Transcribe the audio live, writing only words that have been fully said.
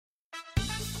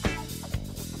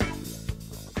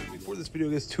Before this video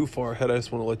gets too far ahead, I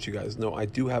just want to let you guys know I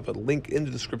do have a link in the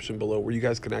description below where you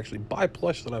guys can actually buy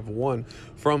plush that I've won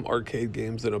from arcade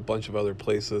games and a bunch of other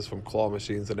places, from claw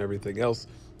machines and everything else.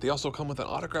 They also come with an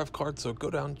autograph card, so go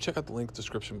down, check out the link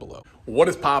description below. What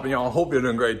is popping, y'all? Hope you're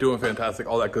doing great, doing fantastic,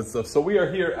 all that good stuff. So we are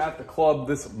here at the club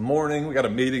this morning. We got a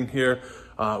meeting here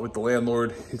with the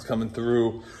landlord. He's coming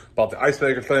through about the ice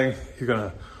maker thing. He's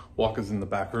gonna walk us in the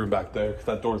back room back there because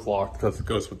that door's locked because it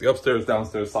goes with the upstairs,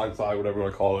 downstairs, side, whatever you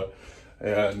want to call it.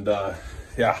 And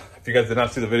yeah, if you guys did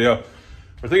not see the video,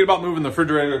 we're thinking about moving the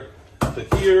refrigerator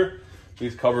to here.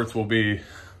 These cupboards will be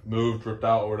moved, ripped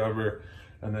out, or whatever.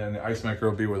 And then the ice maker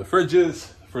will be where the fridge is.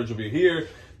 The fridge will be here.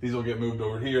 These will get moved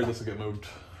over here. This will get moved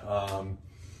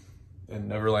in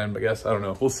Neverland, I guess. I don't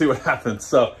know. We'll see what happens.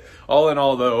 So all in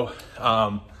all though,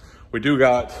 we do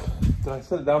got, did I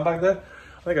set it down back there?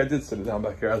 I think I did sit it down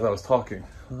back here as I was talking.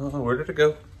 Where did it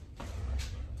go?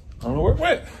 I don't know where it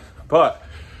went. But,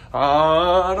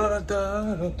 oh,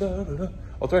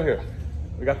 it's right here.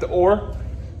 We got the or,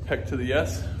 heck to the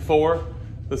yes, for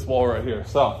this wall right here.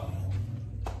 So,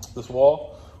 this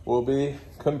wall will be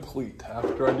complete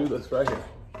after I do this right here.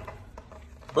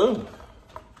 Boom.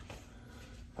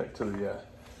 Heck to the yeah.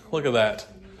 Look at that.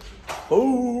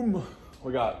 Boom.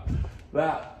 We got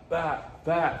that.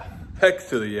 Heck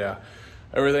to the yeah.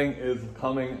 Everything is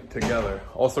coming together.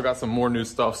 Also got some more new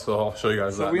stuff, so I'll show you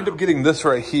guys that. So we end up getting this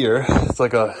right here. It's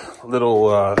like a little,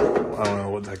 I don't know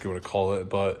what the heck you want to call it,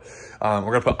 but we're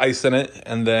gonna put ice in it.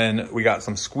 And then we got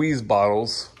some squeeze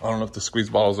bottles. I don't know if the squeeze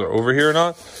bottles are over here or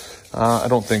not. I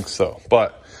don't think so,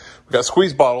 but we got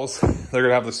squeeze bottles. They're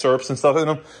gonna have the syrups and stuff in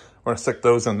them. We're gonna stick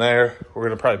those in there. We're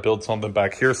gonna probably build something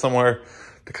back here somewhere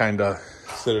to kind of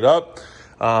sit it up.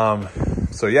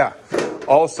 So yeah,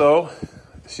 also,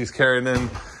 she's carrying in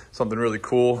something really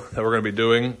cool that we're gonna be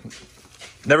doing.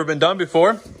 Never been done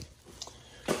before.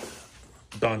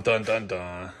 Dun, dun, dun,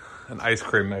 dun. An ice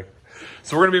cream maker.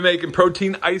 So we're gonna be making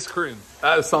protein ice cream.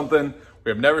 That is something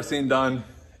we have never seen done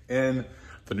in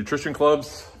the nutrition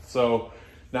clubs. So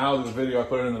now the video, I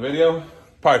put it in the video,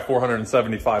 probably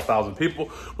 475,000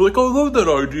 people were like, oh, I love that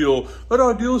ideal. That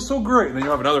ideal is so great. And then you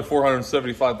have another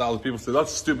 475,000 people say,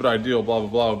 that's a stupid ideal, blah,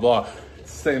 blah, blah, blah.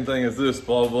 Same thing as this,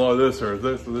 blah, blah, this, or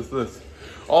this.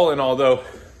 All in all though,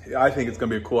 I think it's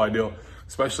gonna be a cool ideal,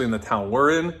 especially in the town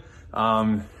we're in.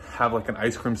 Have like an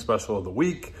ice cream special of the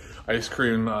week, ice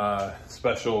cream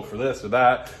special for this or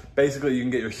that. Basically, you can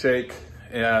get your shake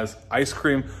as ice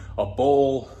cream, a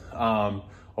bowl, a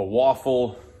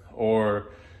waffle, or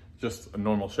just a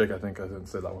normal shake. I think I didn't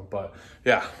say that one, but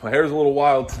yeah, my hair's a little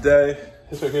wild today.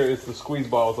 This right here is the squeeze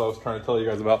bottles I was trying to tell you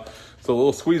guys about. So the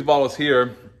little squeeze bottles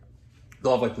here,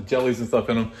 they'll have like the jellies and stuff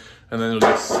in them, and then it'll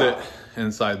just sit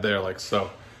inside there like so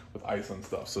with ice and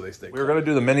stuff, so they stay cool. We were gonna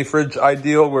do the mini fridge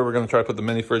ideal where we're gonna try to put the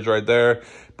mini fridge right there,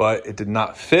 but it did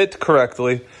not fit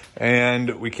correctly,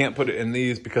 and we can't put it in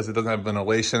these because it doesn't have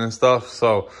ventilation and stuff.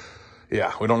 So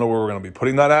yeah, we don't know where we're gonna be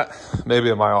putting that at. Maybe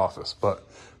in my office, but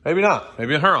maybe not.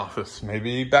 Maybe in her office,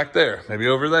 maybe back there, maybe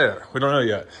over there. We don't know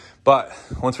yet. But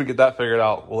once we get that figured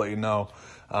out, we'll let you know.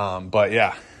 But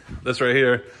yeah, this right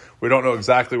here, we don't know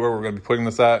exactly where we're gonna be putting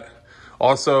this at.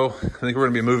 Also, I think we're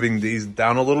gonna be moving these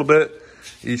down a little bit,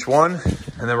 each one,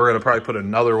 and then we're gonna probably put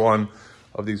another one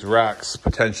of these racks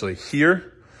potentially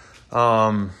here,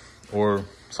 or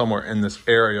somewhere in this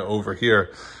area over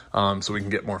here, so we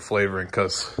can get more flavoring,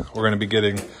 because we're gonna be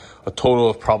getting a total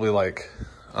of probably like,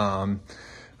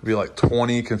 be like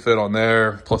 20 can fit on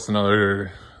there, plus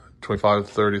another 25,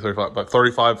 30, 35, but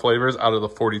 35 flavors out of the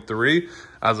 43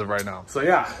 as of right now. So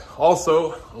yeah,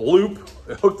 also Loop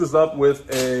hooked us up with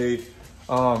a,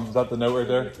 is that the note right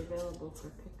there? It's available for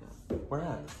pickup. Where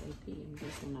at? I'm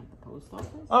guessing at the post office.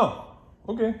 Oh,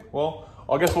 okay. Well,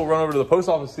 I guess we'll run over to the post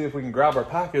office, see if we can grab our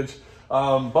package.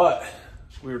 But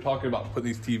we were talking about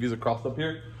putting these TVs across up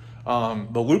here.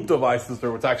 The Loop devices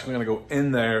are what's actually gonna go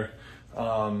in there.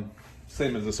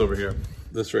 Same as this over here,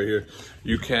 this right here.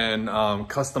 You can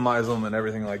customize them and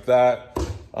everything like that.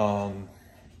 I'm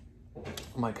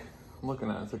looking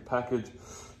at it, it's like package,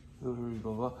 blah,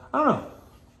 blah, blah. I don't know.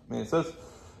 I mean, it says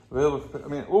available. I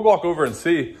mean, we'll walk over and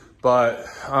see, but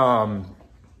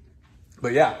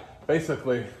yeah,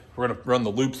 basically we're gonna run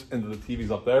the loops into the TVs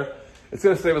up there. It's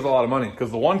gonna save us a lot of money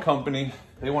because the one company,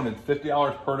 they wanted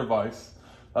 $50 per device.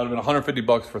 That would have been 150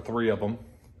 bucks for 3 of them.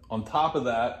 On top of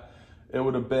that, it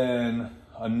would have been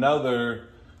another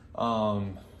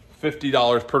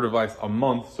 $50 per device a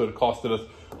month. So it costed us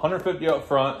 150 up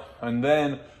front and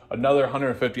then another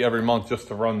 150 every month just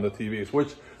to run the TVs,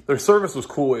 which their service was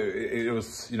cool. It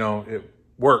was, you know, it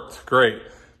worked great.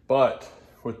 But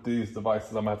with these devices,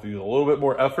 I'm gonna have to use a little bit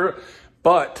more effort,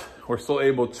 but we're still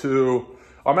able to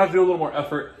I'm gonna have to do a little more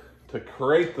effort to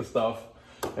create the stuff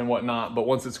and whatnot, but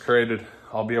once it's created,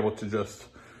 I'll be able to just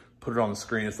put it on the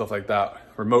screen and stuff like that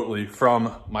remotely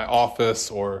from my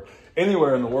office or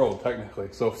anywhere in the world, technically.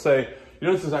 So say, you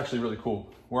know, this is actually really cool.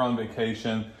 We're on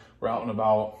vacation, we're out and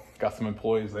about, got some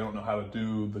employees, they don't know how to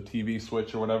do the TV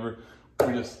switch or whatever.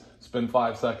 We just spend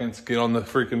 5 seconds, get on the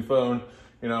freaking phone,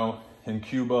 you know, in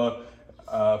Cuba,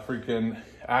 freaking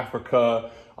Africa,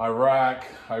 Iraq,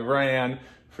 Iran,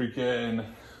 freaking,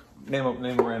 name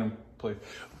a random place,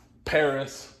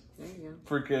 Paris,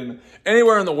 freaking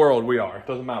anywhere in the world we are. It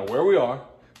doesn't matter where we are.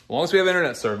 As long as we have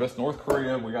internet service, North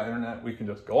Korea, we got internet, we can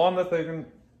just go on the freaking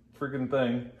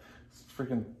thing,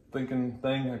 thinking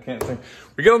thing, I can't think.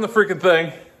 We get on the freaking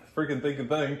thinking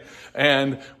thing,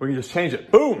 and we can just change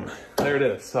it. Boom, there it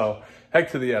is. So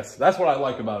heck to the yes. That's what I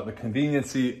like about it, the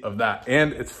conveniency of that.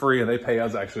 And it's free, and they pay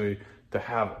us actually to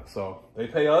have it. So they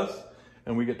pay us,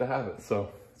 and we get to have it. So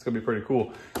it's gonna be pretty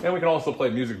cool. And we can also play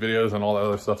music videos and all that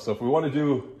other stuff. So if we want to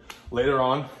do later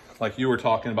on, like you were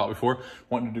talking about before,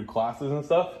 wanting to do classes and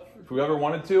stuff, if we ever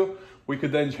wanted to, we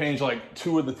could then change like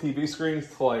 2 of the TV screens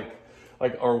to like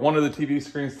or 1 of the TV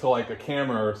screens to like a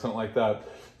camera or something like that.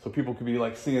 So people could be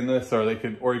like seeing this, or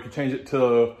you could change it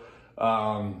to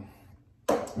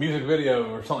music video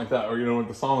or something like that, or you know, with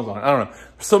the song is on. I don't know.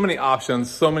 There's so many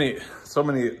options, so many,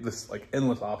 this like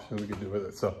endless options we could do with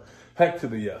it. So heck to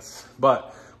the yes.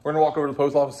 But we're gonna walk over to the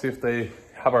post office, see if they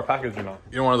have our package or not.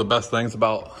 You know, one of the best things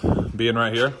about being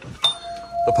right here,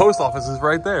 the post office is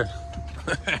right there.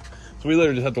 So we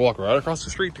literally just have to walk right across the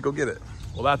street to go get it.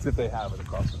 Well, that's if they have it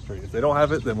across the street. If they don't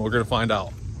have it, then we're gonna find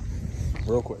out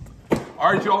real quick.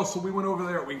 All right, y'all, so we went over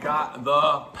there, we got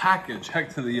the package,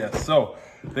 heck to the yes. So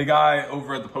the guy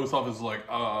over at the post office is like,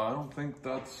 I don't think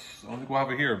we'll have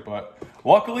it here, but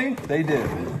luckily they did,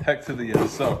 heck to the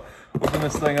yes. So open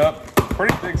this thing up,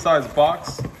 pretty big size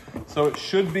box. So it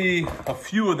should be a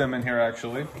few of them in here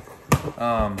actually.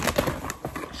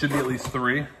 Should be at least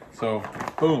 3. So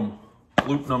boom,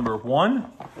 loop number 1,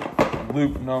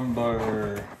 loop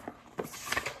number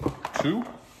 2,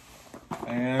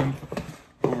 and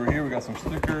over here we got some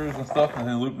stickers and stuff, and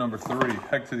then loop number 3,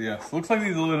 heck to the yes. Looks like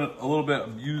these are a little bit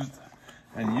used,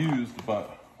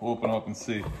 but we'll open up and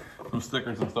see some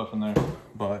stickers and stuff in there.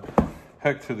 But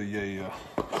heck to the yeah.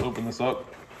 Let's open this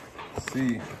up,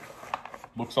 see.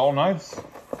 Looks all nice.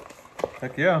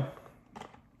 Heck yeah.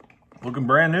 Looking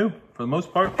brand new for the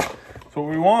most part. That's what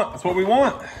we want. That's what we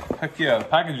want. Heck yeah. The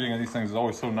packaging of these things is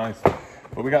always so nice.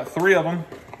 But we got 3 of them.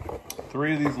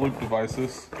 3 of these loop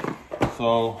devices.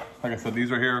 So, like I said,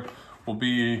 these right here will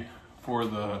be for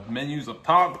the menus up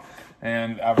top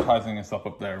and advertising and stuff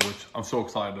up there, which I'm so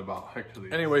excited about. Heck to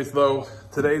the anyways, though,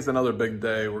 today's another big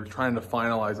day. We're trying to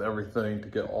finalize everything to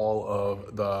get all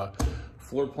of the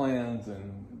floor plans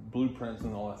and blueprints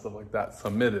and all that stuff like that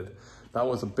submitted. That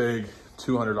was a big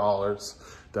 $200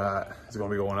 that is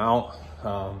going to be going out.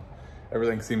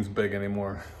 Everything seems big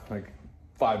anymore. Like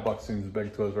 $5 seems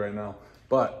big to us right now,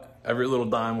 but every little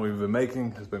dime we've been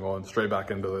making has been going straight back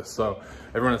into this. So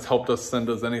everyone that's helped us, send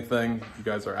us anything, you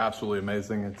guys are absolutely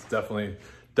amazing. It's definitely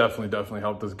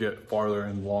helped us get farther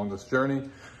and along this journey,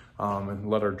 and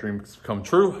let our dreams come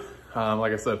true.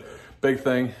 Like I said, big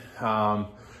thing.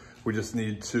 We just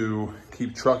need to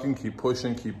keep trucking, keep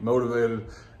pushing, keep motivated,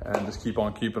 and just keep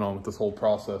on keeping on with this whole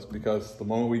process, because the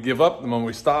moment we give up, the moment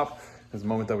we stop, is the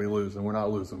moment that we lose, and we're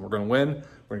not losing. We're gonna win,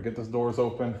 we're gonna get those doors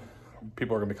open.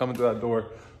 People are gonna be coming through that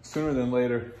door sooner than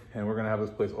later, and we're gonna have this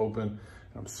place open. And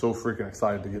I'm so freaking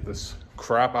excited to get this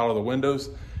crap out of the windows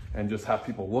and just have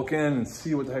people look in and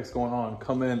see what the heck's going on,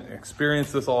 come in,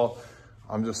 experience this all.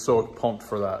 I'm just so pumped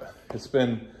for that. It's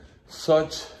been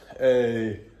such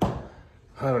a,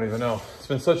 I don't even know. It's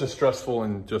been such a stressful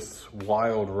and just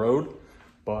wild road,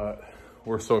 but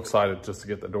we're so excited just to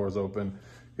get the doors open,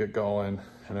 get going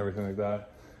and everything like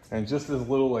that. And just as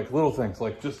little things,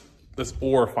 like just this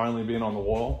ore finally being on the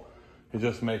wall, it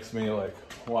just makes me like,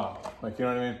 wow. Like, you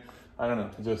know what I mean? I don't know,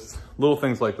 just little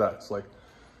things like that. It's like,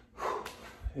 whew,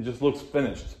 it just looks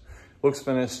finished. Looks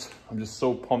finished. I'm just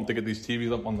so pumped to get these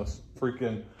TVs up on the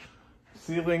freaking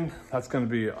ceiling. That's gonna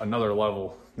be another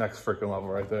level, next freaking level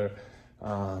right there.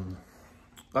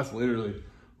 That's literally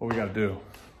what we gotta do.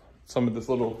 Some of this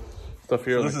little stuff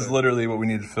here. So this is literally what we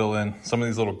need to fill in. Some of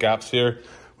these little gaps here.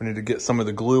 We need to get some of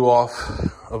the glue off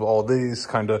of all these,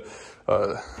 kind of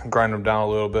grind them down a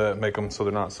little bit, make them so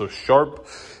they're not so sharp,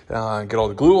 get all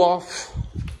the glue off.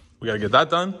 We gotta get that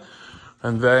done.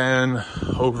 And then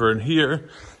over in here,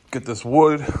 get this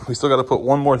wood. We still gotta put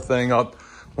one more thing up,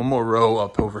 one more row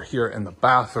up over here in the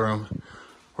bathroom,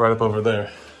 right up over there.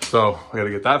 So we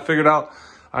gotta get that figured out.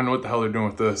 I don't know what the hell they're doing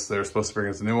with this. They're supposed to bring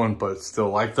us a new one, but it's still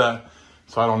like that.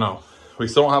 So I don't know. We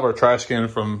still don't have our trash can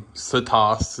from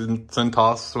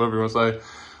Centos, whatever you want to say.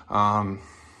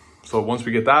 So once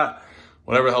we get that,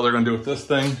 whatever the hell they're gonna do with this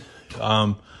thing,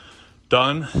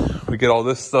 done, we get all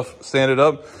this stuff sanded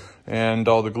up and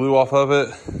all the glue off of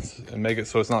it and make it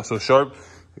so it's not so sharp.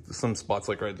 Some spots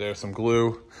like right there, some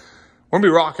glue. We're gonna be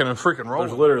rocking and freaking rolling.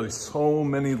 There's literally so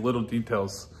many little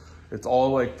details. It's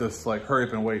all like this, like hurry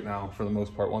up and wait now for the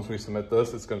most part. Once we submit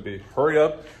this, it's gonna be hurry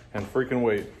up and freaking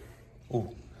wait. Ooh,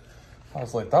 that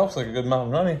was like a good amount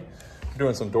of money. I'm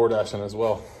doing some door dashing as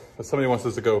well. But somebody wants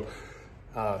us to go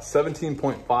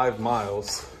 17.5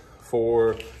 miles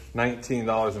for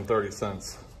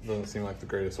 $19.30. Doesn't seem like the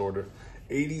greatest order.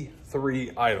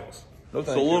 83 items. No,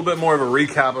 so a little bit more of a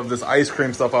recap of this ice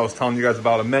cream stuff I was telling you guys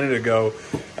about a minute ago.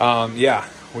 Yeah,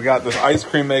 we got this ice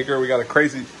cream maker. We got a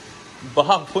crazy...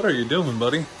 Bob, what are you doing,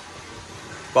 buddy?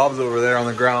 Bob's over there on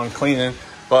the ground cleaning.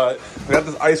 But we got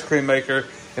this ice cream maker.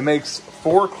 It makes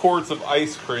 4 quarts of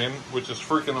ice cream, which is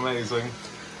freaking amazing.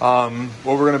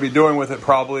 What we're going to be doing with it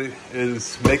probably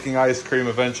is making ice cream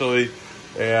eventually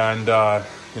and,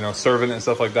 you know, serving it and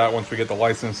stuff like that once we get the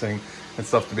licensing and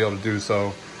stuff to be able to do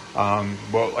so.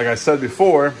 Well, like I said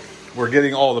before, we're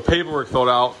getting all the paperwork filled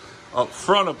out up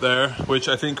front up there, which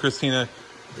I think Christina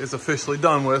is officially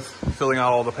done with filling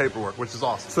out all the paperwork, which is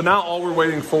awesome. So now all we're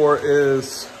waiting for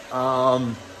is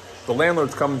the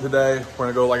landlord's coming today. We're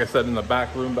gonna go, like I said, in the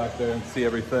back room back there and see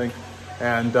everything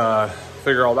and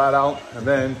figure all that out. And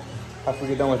then after we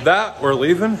get done with that, we're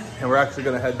leaving and we're actually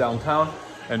gonna head downtown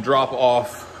and drop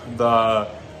off the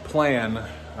plan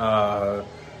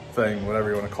thing, whatever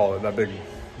you wanna call it, that big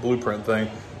blueprint thing,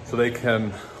 so they can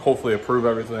hopefully approve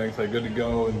everything, say good to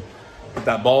go, and get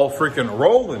that ball freaking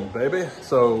rolling, baby.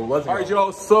 So let's go. All right,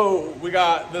 y'all, so we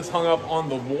got this hung up on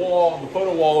the wall, the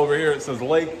photo wall over here. It says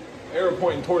lake, arrow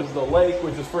pointing towards the lake,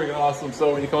 which is freaking awesome.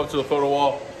 So when you come up to the photo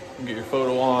wall, you can get your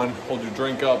photo on, hold your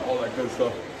drink up, all that good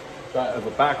stuff. That as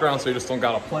a background, so you just don't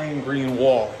got a plain green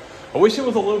wall. I wish it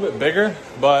was a little bit bigger,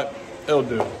 but it'll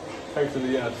do. Thanks to the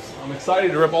yes. I'm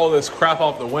excited to rip all this crap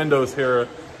off the windows here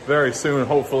very soon,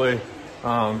 hopefully.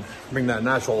 Bring that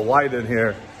natural light in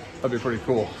here. That'd be pretty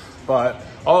cool. But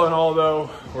all in all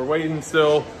though, we're waiting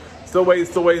still waiting.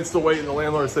 The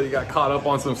landlord said he got caught up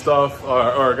on some stuff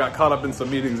or got caught up in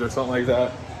some meetings or something like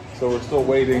that. So we're still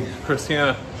waiting.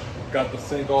 Christina got the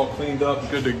sink all cleaned up,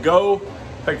 good to go.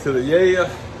 Back to the yeah.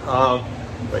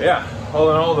 But yeah, all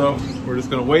in all though, we're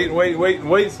just gonna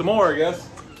wait some more, I guess.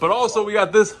 But also we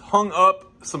got this hung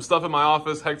up, some stuff in my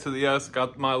office, heck to the yes.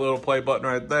 Got my little play button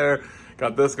right there.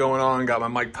 Got this going on. Got my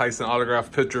Mike Tyson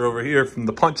autographed picture over here from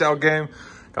the Punch Out game.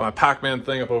 Got my Pac-Man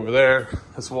thing up over there.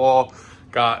 This wall.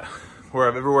 Got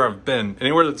everywhere I've been.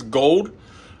 Anywhere that's gold,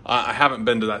 I haven't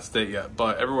been to that state yet.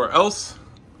 But everywhere else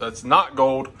that's not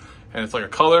gold and it's like a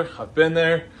color, I've been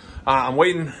there. I'm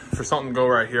waiting for something to go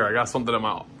right here. I got something at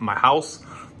my house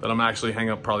that I'm actually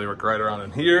hanging up probably right around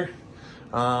in here.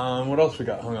 What else we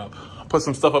got hung up? I put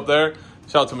some stuff up there.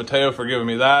 Shout out to Mateo for giving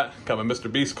me that. Got my Mr.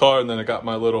 Beast card, and then I got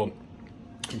my little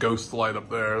ghost light up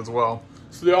there as well.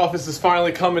 So the office is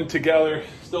finally coming together.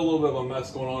 Still a little bit of a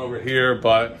mess going on over here,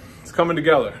 but it's coming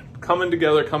together. Coming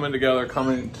together.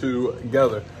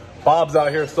 Bob's out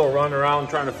here still running around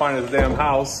trying to find his damn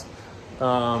house.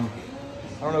 I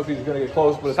don't know if he's gonna get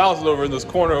close, but his house is over in this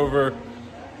corner over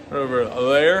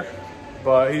there.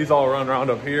 But he's all running around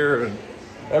up here and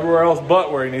everywhere else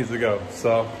but where he needs to go.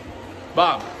 So,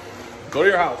 Bob, go to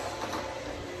your house.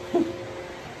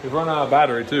 He's running out of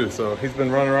battery too, so he's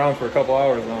been running around for a couple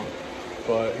hours now.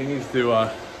 But he needs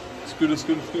to scoot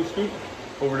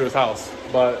over to his house.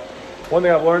 But one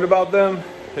thing I've learned about them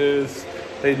is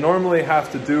they normally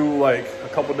have to do like a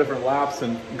couple different laps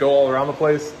and go all around the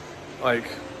place. Like,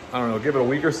 I don't know, give it a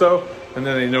week or so, and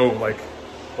then they know like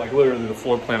literally the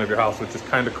floor plan of your house, which is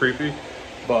kind of creepy.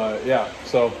 But yeah,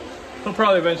 so he'll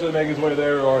probably eventually make his way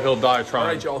there, or he'll die trying.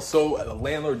 All right, y'all, so the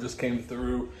landlord just came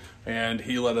through and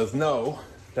he let us know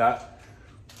that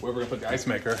where we're gonna put the ice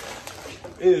maker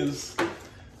is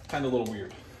kind of a little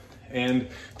weird and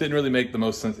didn't really make the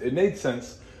most sense. It made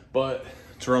sense, but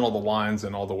to run all the lines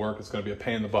and all the work, it's gonna be a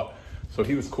pain in the butt. So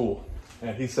he was cool.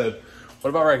 And he said, what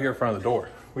about right here in front of the door?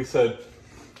 We said,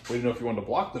 we didn't know if you wanted to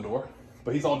block the door,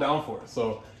 but he's all down for it.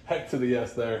 So heck to the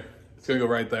yes there. It's gonna go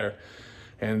right there.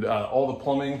 And all the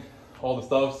plumbing, all the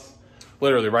stuff's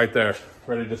literally right there,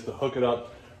 ready just to hook it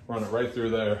up, run it right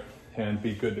through there and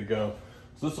be good to go.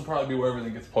 So this will probably be where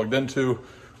everything gets plugged into.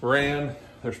 Ran,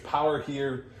 there's power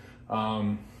here.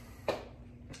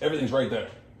 Everything's right there.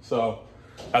 So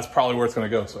that's probably where it's gonna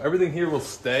go. So everything here will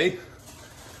stay.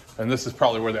 And this is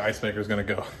probably where the ice maker is gonna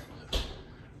go.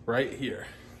 Right here.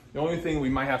 The only thing we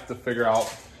might have to figure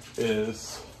out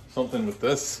is something with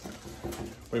this.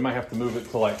 We might have to move it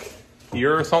to like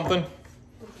here or something.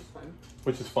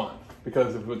 Which is fine,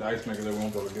 because with the ice maker, they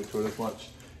won't be able to get to it as much.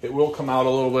 It will come out a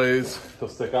little ways, it'll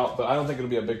stick out, but I don't think it'll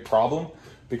be a big problem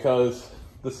because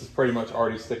this is pretty much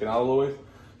already sticking out a little ways.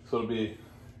 So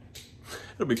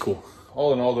it'll be cool.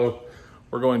 All in all though,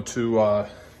 we're going to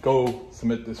go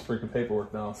submit this freaking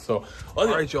paperwork now. So, all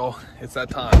right, y'all, it's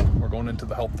that time. We're going into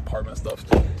the health department stuff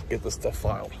to get this stuff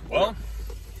filed. Well,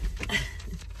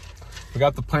 we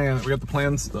got the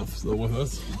plan stuff still with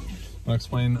us. I'll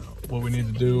explain what we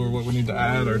need to do or what we need to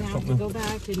add or something. Go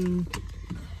back and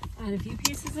add a few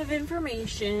pieces of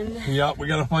information. Yeah, we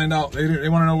got to find out. They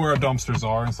want to know where our dumpsters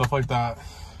are and stuff like that.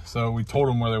 So we told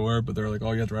them where they were, but they're like,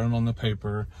 oh, you have to write them on the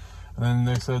paper. And then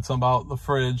they said something about the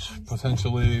fridge,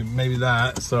 potentially, maybe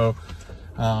that. So,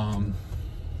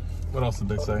 what else did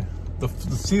they say? The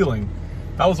ceiling.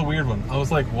 That was a weird one. I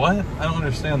was like, what? I don't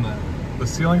understand that. The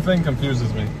ceiling thing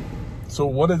confuses me. So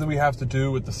what did we have to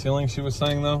do with the ceiling, she was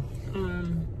saying, though?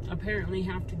 Apparently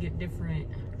have to get different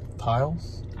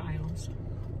tiles.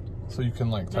 So you can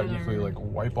like technically like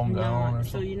wipe them down or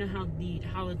something. So you know how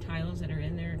the tiles that are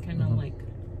in there kind of like,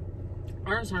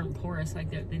 ours aren't porous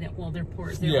like that. They're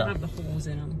porous. They don't have the holes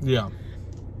in them. Yeah.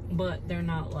 But they're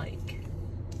not like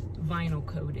vinyl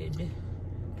coated,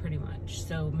 pretty much.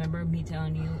 So remember me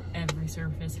telling you every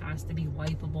surface has to be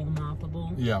wipeable,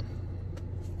 moppable. Yeah.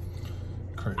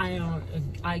 Crazy.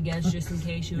 I guess just in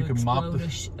case you explode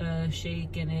a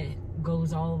shake and it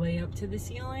goes all the way up to the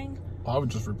ceiling. I would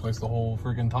just replace the whole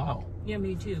freaking tile. Yeah,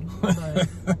 me too. But,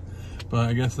 but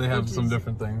I guess they have some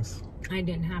different things. I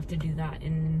didn't have to do that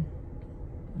in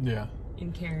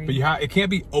Cary. But it can't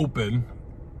be open.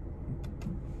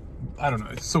 I don't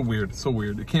know. It's so weird. It's so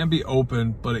weird. It can't be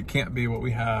open, but it can't be what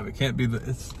we have. It can't be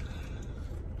it's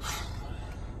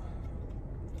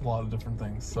a lot of different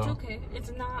things. So it's okay.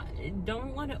 It's not.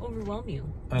 Don't let it overwhelm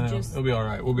you. I know. It'll be all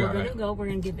right. We'll be all right. We're gonna go. We're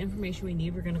gonna give information we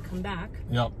need. We're gonna come back.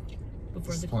 Yep.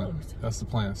 Before the close. That's the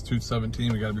plan. It's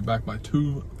 2:17. We got to be back by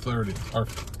 2:30 or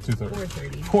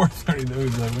 2:30.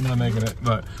 4:30. We're not making it.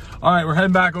 But all right, we're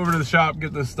heading back over to the shop,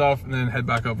 get this stuff, and then head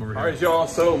back up over here. All right, y'all.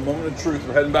 So moment of truth.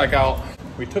 We're heading back out.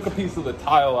 We took a piece of the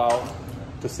tile out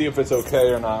to see if it's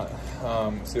okay or not.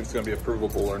 See if it's gonna be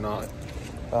approvable or not.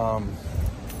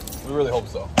 We really hope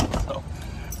so. So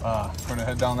we're gonna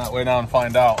head down that way now and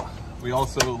find out. We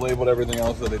also labeled everything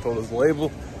else that they told us to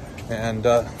label, and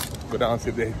go down and see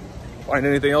if they find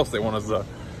anything else they want us to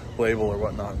label or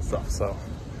whatnot and stuff. So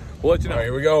we'll let you know.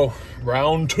 Here we go.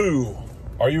 Round 2.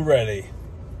 Are you ready?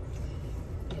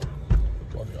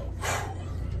 Let's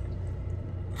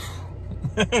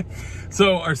go.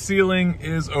 So our ceiling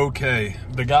is okay.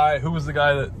 The guy, who was the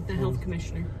guy that? The health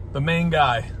commissioner. The main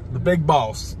guy, the big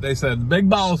boss. They said the big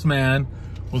boss man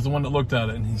was the one that looked at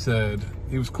it, and he said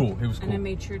he was cool. He was cool. And I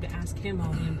made sure to ask him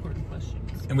all the important questions.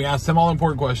 And we asked him all the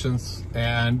important questions,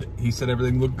 and he said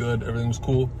everything looked good, everything was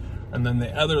cool. And then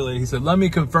the other lady, he said, let me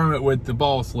confirm it with the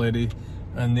boss lady,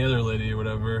 and the other lady or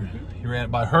whatever. He ran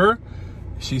it by her.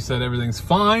 She said everything's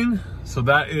fine. So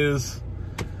that is,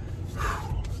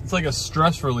 it's like a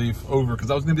stress relief over, because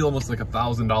that was gonna be almost like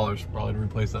 $1,000 probably to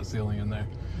replace that ceiling in there.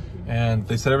 And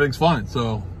they said everything's fine,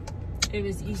 so. It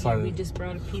was easy. We just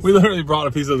brought a piece. We literally brought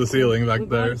a piece of the ceiling back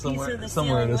there somewhere.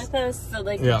 Somewhere it is. With us, so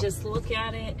they could just look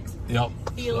at it,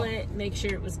 feel it, make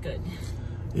sure it was good.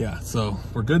 Yeah, so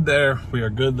we're good there. We are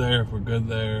good there. We're good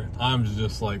there. I'm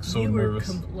just like so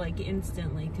nervous. Like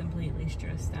instantly, completely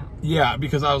stressed out. Yeah,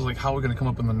 because I was like, how are we gonna come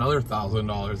up with another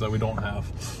 $1,000 that we don't have?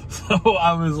 So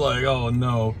I was like, oh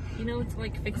no. You know, it's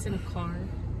like fixing a car.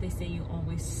 They say you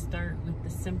always start with the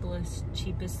simplest,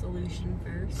 cheapest solution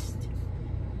first.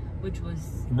 Which was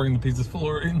bring the piece of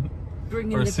floor in,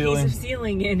 bringing the piece of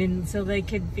ceiling in, and so they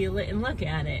could feel it and look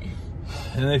at it.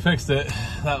 And they fixed it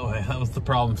that way. That was the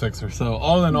problem fixer. So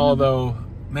all in all, though,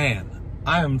 man,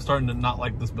 I am starting to not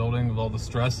like this building with all the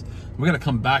stress. We're gonna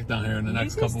come back down here in the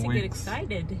next couple weeks. Get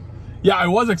excited. Yeah, I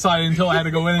was excited until I had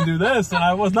to go in and do this, and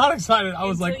I was not excited. I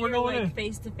was like, we're going in.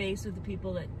 Face to face with the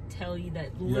people that tell you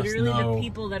that literally the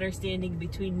people that are standing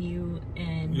between you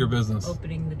and your business,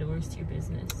 opening the doors to your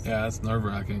business. Yeah, it's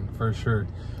nerve-wracking for sure.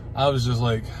 I was just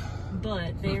like,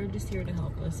 but they're just here to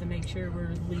help us and make sure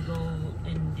we're legal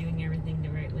and doing everything the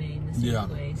right way in the safe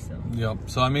way. So yep.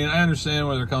 So I mean, I understand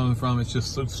where they're coming from. It's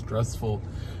just so stressful.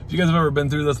 If you guys have ever been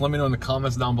through this, let me know in the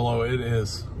comments down below. It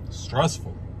is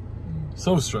stressful.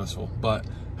 So stressful. But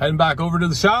heading back over to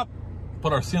the shop,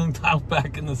 put our ceiling tile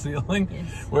back in the ceiling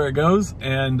where it goes,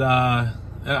 and yeah,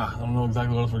 I don't know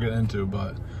exactly what else we're getting into,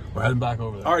 but we're heading back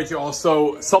over there. All right, y'all,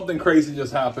 so something crazy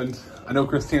just happened. I know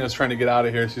Christina's trying to get out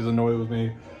of here. She's annoyed with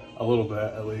me a little bit,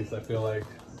 at least. I feel like,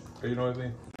 are you annoyed with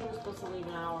me? supposed to leave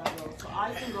an hour ago, so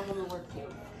I can go home and work too.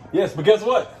 Yes, but guess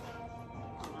what?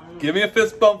 Give me a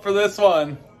fist bump for this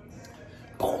one.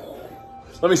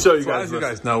 Let me show you guys. As you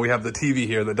guys know, we have the TV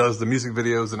here that does the music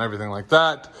videos and everything like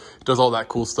that. It does all that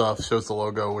cool stuff, shows the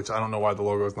logo, which I don't know why the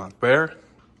logo is not there.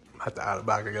 I have to add it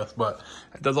back, I guess, but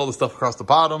it does all the stuff across the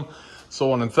bottom,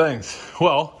 so on and things.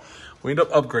 Well, we end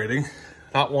up upgrading.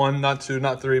 Not one, not two,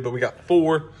 not three, but we got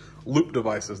 4 loop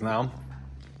devices now.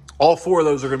 All 4 of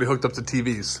those are gonna be hooked up to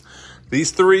TVs.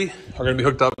 These 3 are gonna be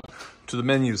hooked up to the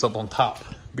menus up on top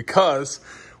because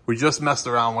we just messed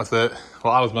around with it.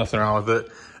 Well, I was messing around with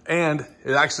it, and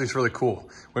it actually is really cool.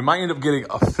 We might end up getting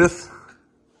a fifth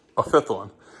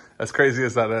one, as crazy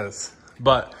as that is.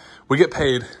 But we get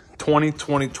paid $20,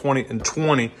 $20, $20, and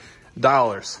 $20.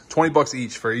 $20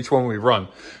 each for each one we run.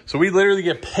 So we literally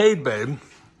get paid, babe,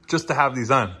 just to have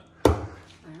these on.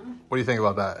 What do you think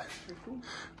about that?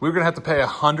 We're gonna have to pay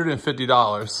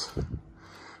 $150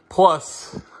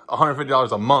 plus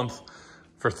 $150 a month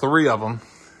for 3 of them.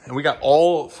 And we got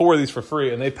all 4 of these for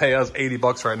free, and they pay us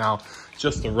 $80 right now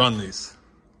just to run these.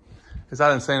 Is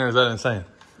that insane or is that insane?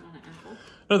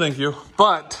 No, thank you.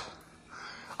 But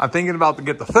I'm thinking about to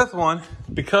get the 5th one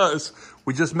because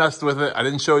we just messed with it. I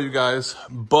didn't show you guys,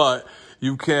 but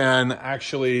you can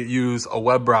actually use a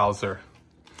web browser.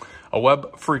 A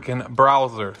web freaking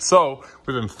browser. So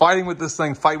we've been fighting with this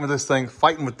thing, fighting with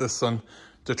this one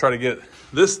to try to get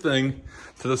this thing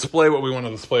to display what we want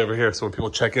to display over here. So when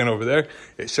people check in over there,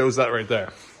 it shows that right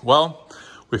there. Well,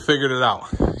 we figured it out.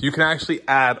 You can actually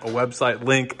add a website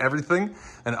link, everything,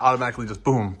 and it automatically just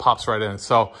boom, pops right in.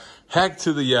 So heck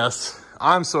to the yes.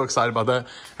 I'm so excited about that.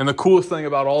 And the coolest thing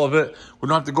about all of it, we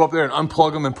don't have to go up there and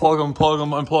unplug them and plug them,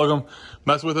 unplug them,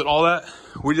 mess with it, all that.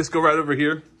 We just go right over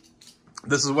here.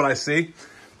 This is what I see.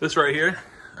 This right here,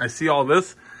 I see all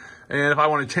this. And if I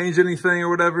want to change anything or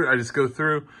whatever, I just go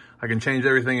through. I can change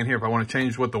everything in here. If I want to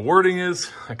change what the wording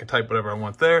is, I can type whatever I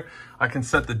want there. I can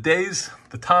set the days,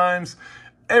 the times,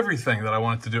 everything that I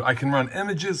want it to do. I can run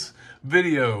images,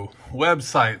 video,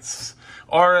 websites,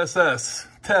 RSS,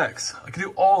 text. I can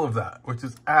do all of that, which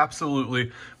is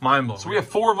absolutely mind-blowing. So we have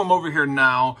 4 of them over here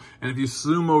now, and if you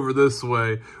zoom over this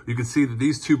way, you can see that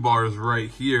these 2 bars right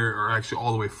here are actually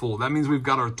all the way full. That means we've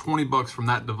got our $20 from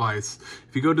that device.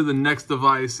 If you go to the next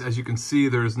device, as you can see,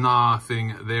 there's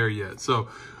nothing there yet. So,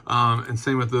 and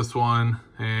same with this one,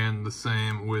 and the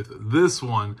same with this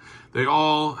one. They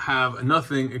all have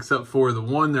nothing except for the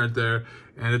one right there,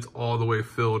 and it's all the way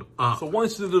filled up. So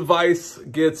once the device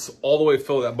gets all the way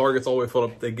filled, that bar gets all the way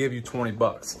filled up, they give you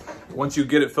 $20. Once you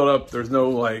get it filled up, there's no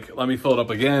like, let me fill it up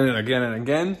again and again and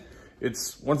again.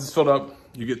 Once it's filled up,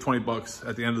 you get $20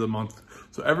 at the end of the month.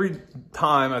 So every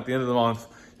time at the end of the month,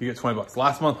 you get $20.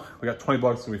 Last month, we got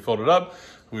 $20 and we filled it up,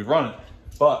 and we run it.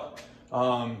 But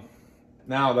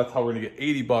now that's how we're gonna get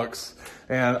 $80.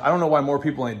 And I don't know why more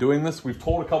people ain't doing this. We've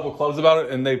told a couple clubs about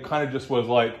it, and they kind of just was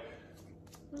like,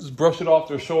 just brush it off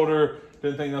their shoulder,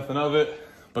 didn't think nothing of it.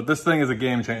 But this thing is a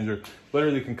game changer.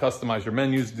 Literally can customize your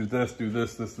menus, do this,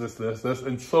 this,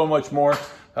 and so much more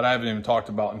that I haven't even talked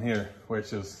about in here,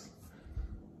 which is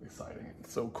exciting.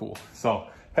 It's so cool. So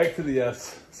heck to the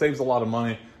yes, saves a lot of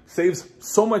money, saves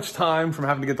so much time from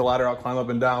having to get the ladder out, climb up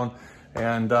and down.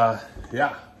 And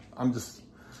yeah, I'm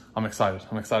excited.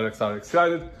 I'm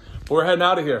excited. We're heading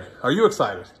out of here. Are you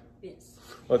excited? Yes.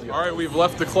 Let's go. All right, we've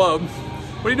left the club.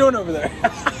 What are you doing over there?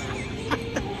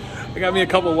 I got me a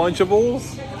couple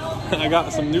Lunchables. I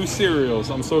got some new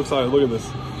cereals. I'm so excited. Look at this.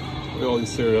 Look at all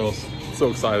these cereals. I'm so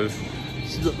excited.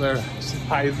 She's up there. She's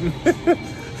hiding.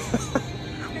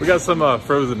 We got some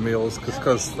frozen meals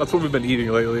because that's what we've been eating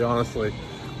lately, honestly.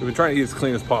 We've been trying to eat as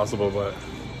clean as possible, but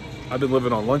I've been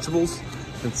living on Lunchables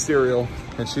and cereal,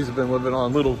 and she's been living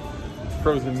on little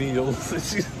frozen meals.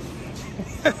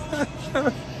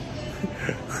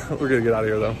 We're gonna get out of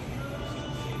here though.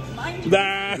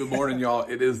 Good morning, y'all.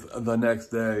 It is the next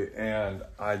day, and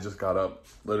I just got up.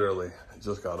 Literally, I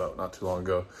just got up not too long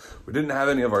ago. We didn't have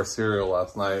any of our cereal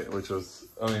last night, which was,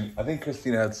 I mean, I think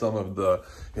Christina had some of the,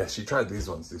 yeah, she tried these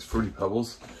ones, these Fruity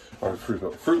Pebbles, or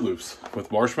Fruit Loops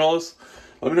with marshmallows.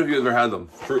 Let me know if you ever had them.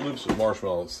 Fruit Loops with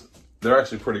marshmallows. They're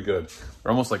actually pretty good.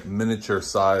 They're almost like miniature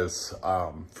size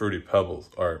Fruity Pebbles,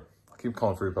 or I keep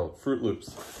calling Fruity Pebbles, Fruit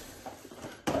Loops.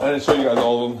 I didn't show you guys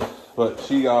all of them, but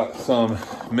she got some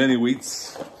mini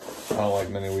wheats. I don't like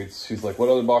mini wheats. She's like, what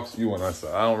other box do you want? I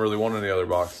said, I don't really want any other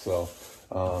box. So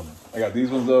I got these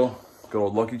ones though, good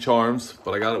old Lucky Charms,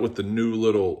 but I got it with the new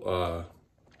little,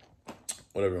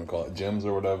 whatever you want to call it, gems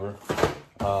or whatever.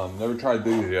 Never tried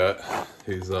these yet.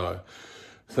 These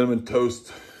cinnamon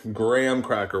toast graham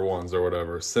cracker ones or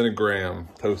whatever. Cinnagram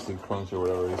toasted crunch or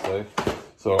whatever you say.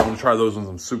 So I'm gonna try those ones.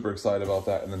 I'm super excited about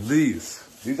that. And then these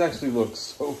actually look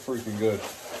so freaking good.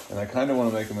 And I kind of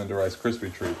want to make them into Rice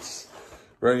Krispie treats.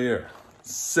 Right here,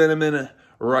 cinnamon sugar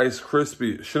Rice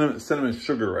Krispie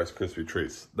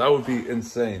treats. That would be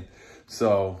insane.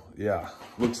 So yeah,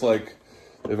 looks like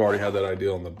they've already had that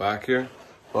idea on the back here.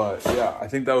 But yeah, I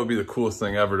think that would be the coolest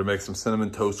thing ever, to make some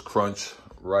cinnamon toast crunch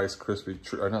Rice Krispie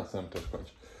treat, or not cinnamon toast crunch.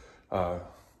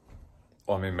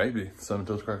 Well, I mean, maybe cinnamon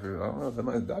toast crunch. I don't know,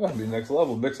 that might be next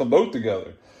level. Mix them both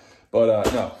together.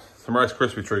 But no, some Rice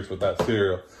Krispie treats with that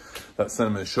cereal, that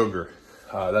cinnamon sugar.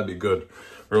 That'd be good,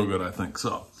 real good, I think.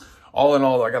 So all in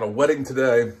all, I got a wedding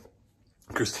today.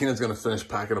 Christina's gonna finish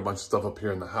packing a bunch of stuff up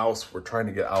here in the house. We're trying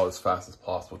to get out as fast as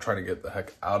possible, trying to get the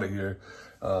heck out of here.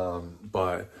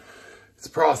 But it's a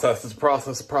process,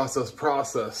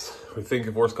 We think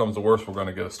if worse comes to worse, we're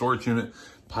gonna get a storage unit,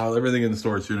 pile everything in the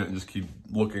storage unit, and just keep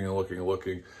looking and looking and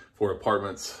looking for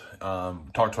apartments.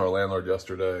 Talked to our landlord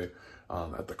yesterday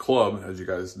at the club, as you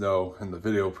guys know in the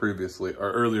video previously,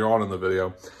 or earlier on in the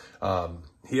video.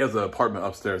 He has an apartment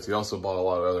upstairs. He also bought a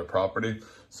lot of other property.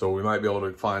 So we might be able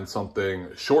to find something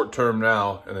short term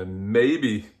now, and then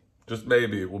maybe, just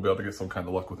maybe, we'll be able to get some kind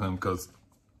of luck with him, because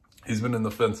he's been on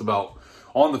the fence about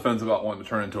wanting to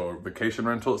turn into a vacation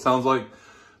rental, it sounds like.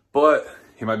 But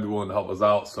he might be willing to help us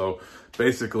out. So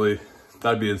basically,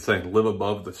 that'd be insane. Live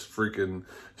above this freaking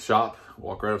shop,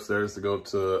 walk right upstairs to go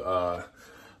to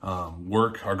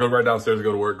work, or go right downstairs to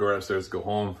go to work, go right upstairs to go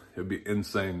home. It'd be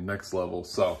insane, next level.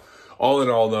 So all in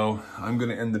all though, I'm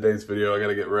gonna end today's video. I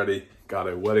gotta get ready. Got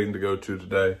a wedding to go to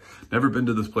today. Never been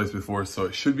to this place before, so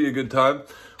it should be a good time.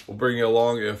 We'll bring you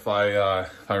along if I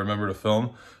remember to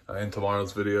film in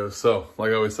tomorrow's video. So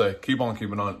like I always say, keep on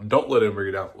keeping on. Don't let it bring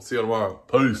you down. We'll see you tomorrow.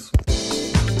 Peace.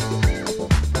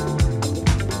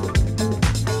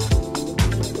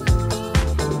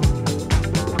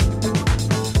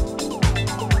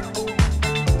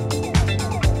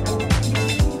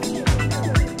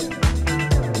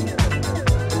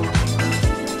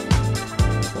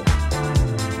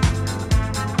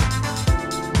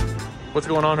 What's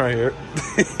going on right here?